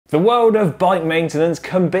The world of bike maintenance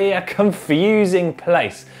can be a confusing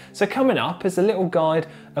place. So coming up is a little guide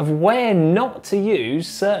of where not to use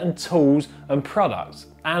certain tools and products.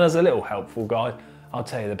 And as a little helpful guide, I'll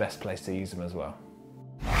tell you the best place to use them as well.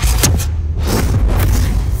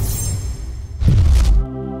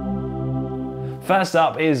 First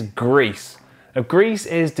up is grease. Now, grease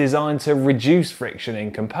is designed to reduce friction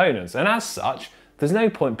in components, and as such, there's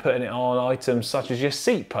no point putting it on items such as your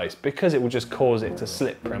seat post because it will just cause it to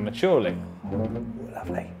slip prematurely.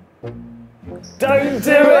 Lovely. Don't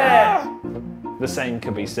do it! The same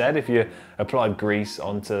could be said if you applied grease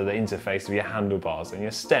onto the interface of your handlebars and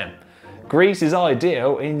your stem. Grease is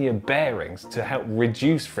ideal in your bearings to help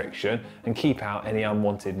reduce friction and keep out any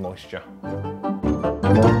unwanted moisture.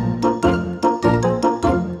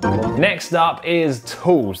 Next up is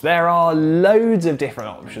tools. There are loads of different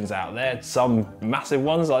options out there, some massive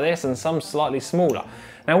ones like this and some slightly smaller.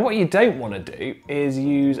 Now what you don't want to do is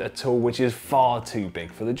use a tool which is far too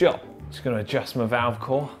big for the job. Just going to adjust my valve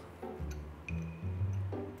core.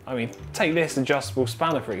 I mean, take this adjustable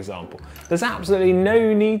spanner for example. There's absolutely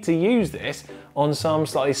no need to use this on some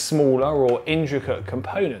slightly smaller or intricate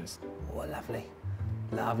components. Oh, lovely.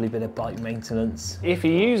 Lovely bit of bike maintenance. If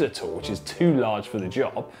you use a tool which is too large for the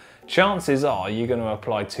job, chances are you're going to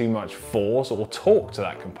apply too much force or torque to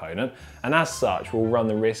that component, and as such will run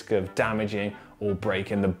the risk of damaging or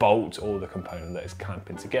breaking the bolt or the component that is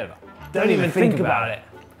clamping together. Don't even think about it.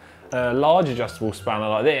 A large adjustable spanner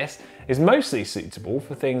like this is mostly suitable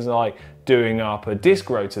for things like doing up a disc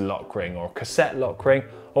rotor lock ring or a cassette lock ring,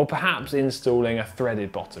 or perhaps installing a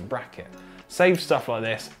threaded bottom bracket. Save stuff like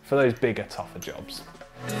this for those bigger, tougher jobs.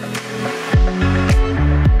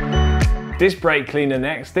 Disc brake cleaner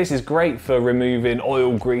next. This is great for removing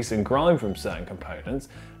oil, grease and grime from certain components,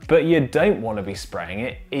 but you don't want to be spraying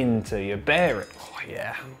it into your bearing. Oh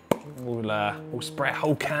yeah, we'll spray a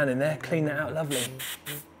whole can in there, clean that out lovely.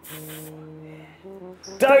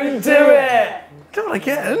 Don't do it! Not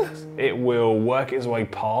again. It will work its way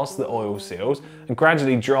past the oil seals and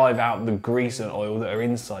gradually drive out the grease and oil that are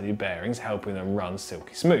inside your bearings, helping them run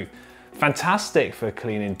silky smooth. Fantastic for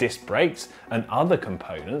cleaning disc brakes and other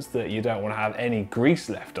components that you don't want to have any grease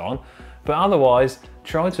left on, but otherwise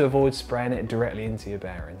try to avoid spraying it directly into your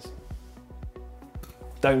bearings.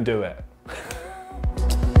 Don't do it.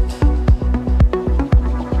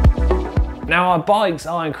 Now our bikes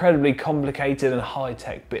are incredibly complicated and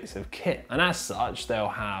high-tech bits of kit, and as such they'll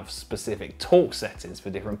have specific torque settings for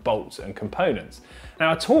different bolts and components.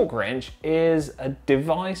 Now a torque wrench is a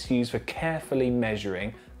device used for carefully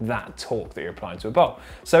measuring that torque that you're applying to a bolt.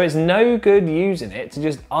 So it's no good using it to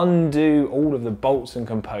just undo all of the bolts and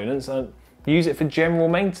components and use it for general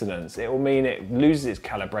maintenance. It will mean it loses its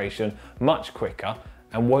calibration much quicker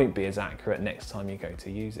and won't be as accurate next time you go to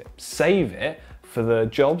use it. Save it for the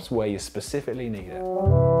jobs where you specifically need it.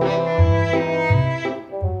 Oh,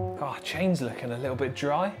 chain's looking a little bit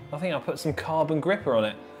dry. I think I'll put some carbon gripper on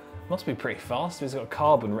it. Must be pretty fast if it's got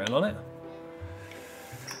carbon written on it.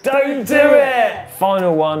 Don't do it!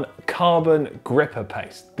 Final one, carbon gripper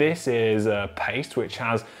paste. This is a paste which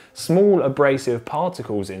has small abrasive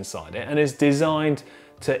particles inside it and is designed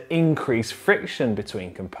to increase friction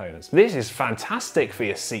between components. This is fantastic for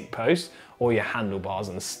your seat post or your handlebars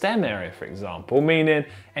and stem area, for example, meaning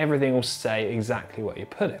everything will stay exactly where you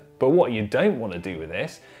put it. But what you don't want to do with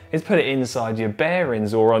this is put it inside your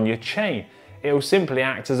bearings or on your chain. It will simply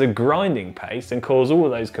act as a grinding paste and cause all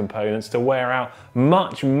of those components to wear out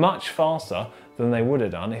much, much faster than they would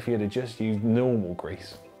have done if you'd have just used normal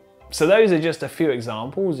grease. So those are just a few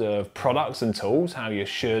examples of products and tools, how you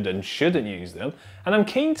should and shouldn't use them. And I'm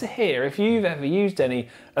keen to hear if you've ever used any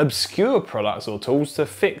obscure products or tools to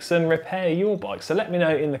fix and repair your bike. So let me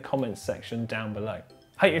know in the comments section down below.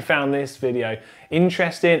 Hope you found this video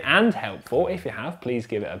interesting and helpful. If you have, please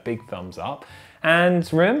give it a big thumbs up.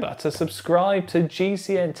 And remember to subscribe to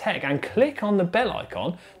GCN Tech and click on the bell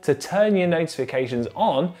icon to turn your notifications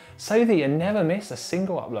on so that you never miss a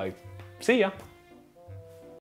single upload. See ya!